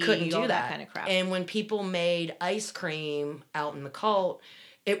dairy. You couldn't do that kind of crap. And when people made ice cream out in the cult,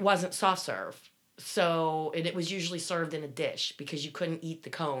 it wasn't soft serve. So it was usually served in a dish, because you couldn't eat the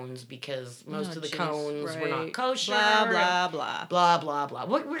cones because most of the cones were not kosher. Blah, blah, blah. Blah, blah, blah.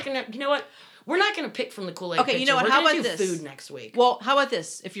 We're going to, you know what? We're not going to pick from the Kool-Aid Okay, you know picture. what? How We're about gonna do this? food next week. Well, how about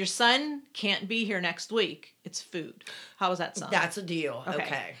this? If your son can't be here next week, it's food. How does that sound? That's a deal.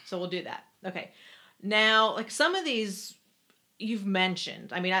 Okay. So we'll do that. Okay. Now, like some of these you've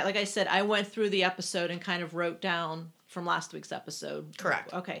mentioned. I mean, like I said, I went through the episode and kind of wrote down from last week's episode.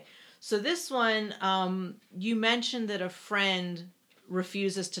 Correct. Okay. So this one, you mentioned that a friend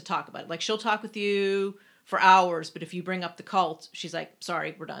refuses to talk about it. Like she'll talk with you for hours, but if you bring up the cult, she's like,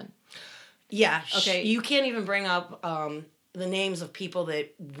 sorry, we're done. Yeah. Okay. You can't even bring up the names of people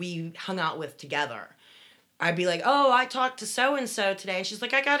that we hung out with together. I'd be like, oh, I talked to so-and-so today. And she's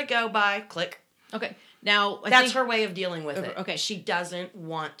like, I gotta go, bye. Click. Okay. Now, That's her way of dealing with it. Okay. She doesn't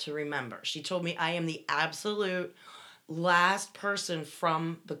want to remember. She told me I am the absolute last person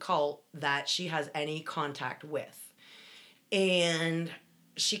from the cult that she has any contact with. And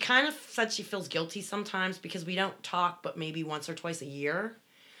she kind of said she feels guilty sometimes because we don't talk but maybe once or twice a year.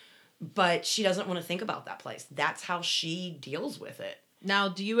 But she doesn't want to think about that place. That's how she deals with it. Now,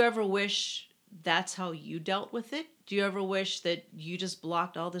 do you ever wish that's how you dealt with it? Do you ever wish that you just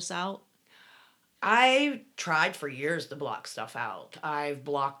blocked all this out? I tried for years to block stuff out. I've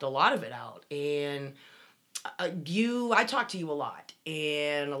blocked a lot of it out. And I talk to you a lot.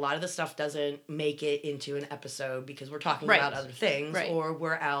 And a lot of the stuff doesn't make it into an episode because we're talking about other things or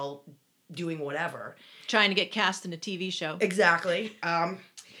we're out doing whatever. Trying to get cast in a TV show. Exactly.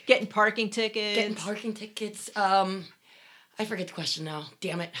 Getting parking tickets. I forget the question now.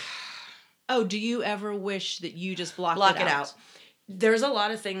 Damn it. Oh, do you ever wish that you just block it out? There's a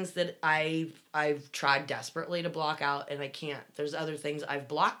lot of things that I've tried desperately to block out and I can't. There's other things I've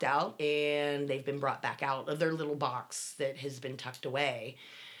blocked out and they've been brought back out of their little box that has been tucked away.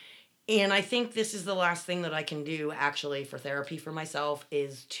 And I think this is the last thing that I can do actually for therapy for myself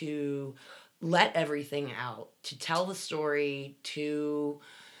is to let everything out, to tell the story, to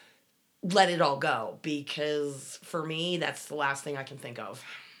let it all go, because for me, that's the last thing I can think of.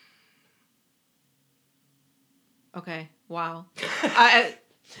 Okay. Wow. That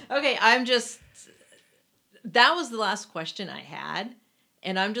was the last question I had.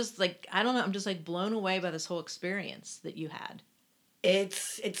 And I'm just like, I don't know, I'm just like blown away by this whole experience that you had. It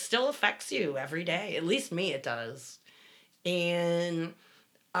still affects you every day. At least me, it does. And,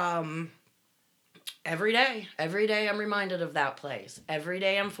 every day I'm reminded of that place. Every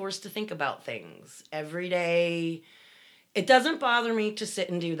day I'm forced to think about things. Every day, it doesn't bother me to sit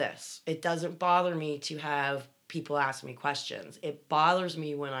and do this. It doesn't bother me to have people ask me questions. It bothers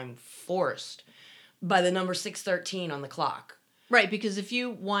me when I'm forced by the number 613 on the clock. Right, because if you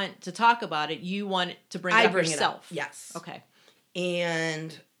want to talk about it, you want to bring it up yourself. Yes. Okay.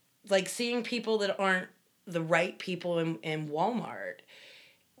 And like seeing people that aren't the right people in Walmart,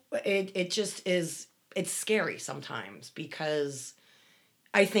 it just is, it's scary sometimes because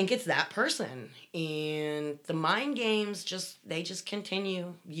I think it's that person, and the mind games they just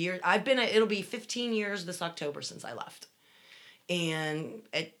continue. It'll be 15 years this October since I left, and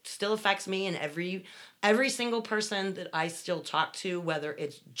it still affects me and every single person that I still talk to, whether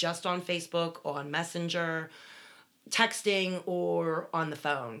it's just on Facebook, on Messenger, texting, or on the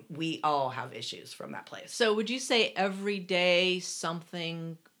phone. We all have issues from that place. So would you say every day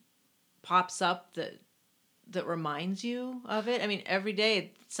something pops up that reminds you of it? I mean, every day,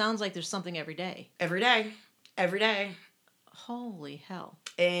 it sounds like there's something every day. Every day. Holy hell.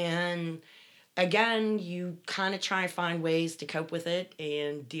 And again, you kind of try and find ways to cope with it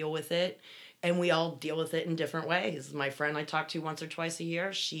and deal with it. And we all deal with it in different ways. My friend I talk to once or twice a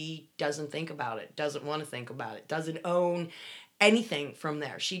year, she doesn't think about it, doesn't want to think about it, doesn't own anything from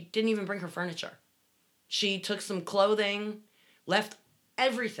there. She didn't even bring her furniture. She took some clothing, left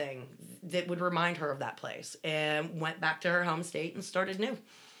everything that would remind her of that place, and went back to her home state and started new.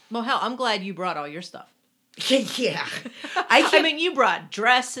 Well, hell, I'm glad you brought all your stuff. Yeah. I mean, you brought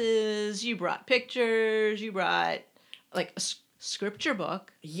dresses, you brought pictures, you brought like a scripture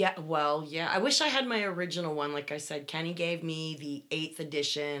book. Yeah, well, yeah. I wish I had my original one. Like I said, Kenny gave me the 8th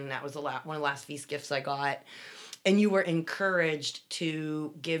edition. That was one of the last feast gifts I got. And you were encouraged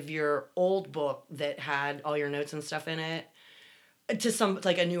to give your old book that had all your notes and stuff in it to some,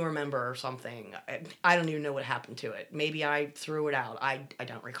 like a newer member or something. I don't even know what happened to it. Maybe I threw it out. I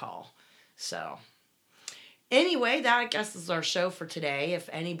don't recall. So anyway, that I guess is our show for today. If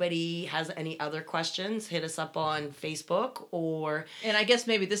anybody has any other questions, hit us up on Facebook or... And I guess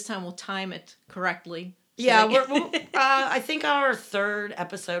maybe this time we'll time it correctly. So yeah, I think our 3rd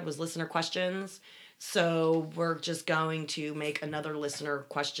episode was listener questions. So we're just going to make another listener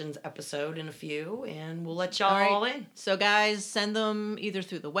questions episode in a few, and we'll let y'all all in. So guys, send them either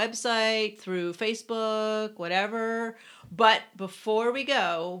through the website, through Facebook, whatever. But before we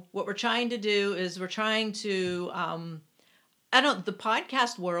go, what we're trying to do is the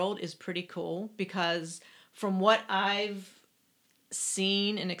podcast world is pretty cool because from what I've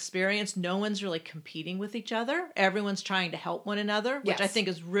seen and experienced, no one's really competing with each other. Everyone's trying to help one another, which I think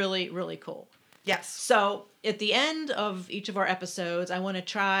is really, really cool. Yes. So at the end of each of our episodes, I want to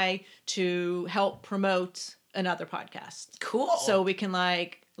try to help promote another podcast. Cool. So we can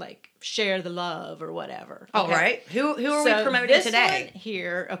like like share the love or whatever. All right. Who are we promoting this today? One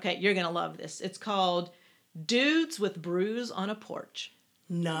here, okay, you're going to love this. It's called Dudes with Brews on a Porch.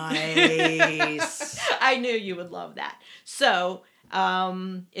 Nice. I knew you would love that. So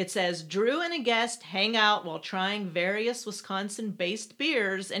it says, Drew and a guest hang out while trying various Wisconsin-based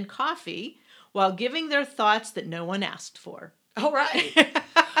beers and coffee while giving their thoughts that no one asked for. All right.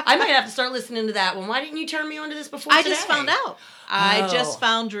 I might have to start listening to that one. Why didn't you turn me on to this before I today? just found out. I just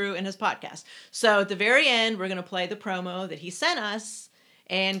found Drew in his podcast. So at the very end, we're going to play the promo that he sent us.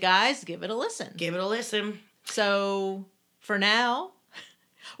 And guys, give it a listen. Give it a listen. So for now,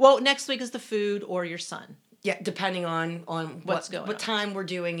 well, next week is the food or your son. Yeah, depending on What's going on. what time we're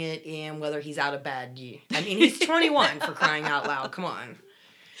doing it and whether he's out of bed. I mean, he's 21 for crying out loud. Come on.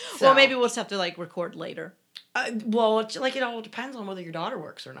 So, Well, maybe we'll just have to like record later. it all depends on whether your daughter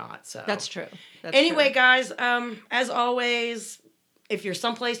works or not. So That's true. Anyway, guys, as always, if you're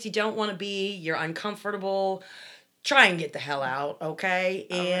someplace you don't want to be, you're uncomfortable, try and get the hell out, okay?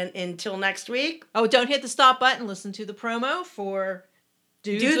 And until next week. Oh, don't hit the stop button. Listen to the promo for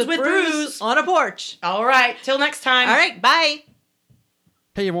Dudes with Brews on a Porch. All right, till next time. All right, bye.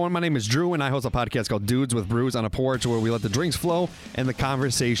 Hey everyone, my name is Drew and I host a podcast called Dudes with Brews on a Porch where we let the drinks flow and the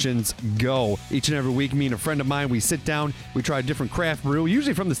conversations go. Each and every week, me and a friend of mine, we sit down, we try a different craft brew,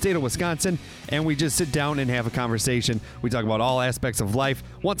 usually from the state of Wisconsin, and we just sit down and have a conversation. We talk about all aspects of life.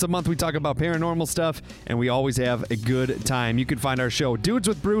 Once a month, we talk about paranormal stuff, and we always have a good time. You can find our show, Dudes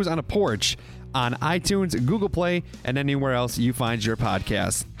with Brews on a Porch, on iTunes, Google Play, and anywhere else you find your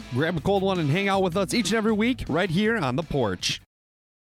podcasts. Grab a cold one and hang out with us each and every week right here on the porch.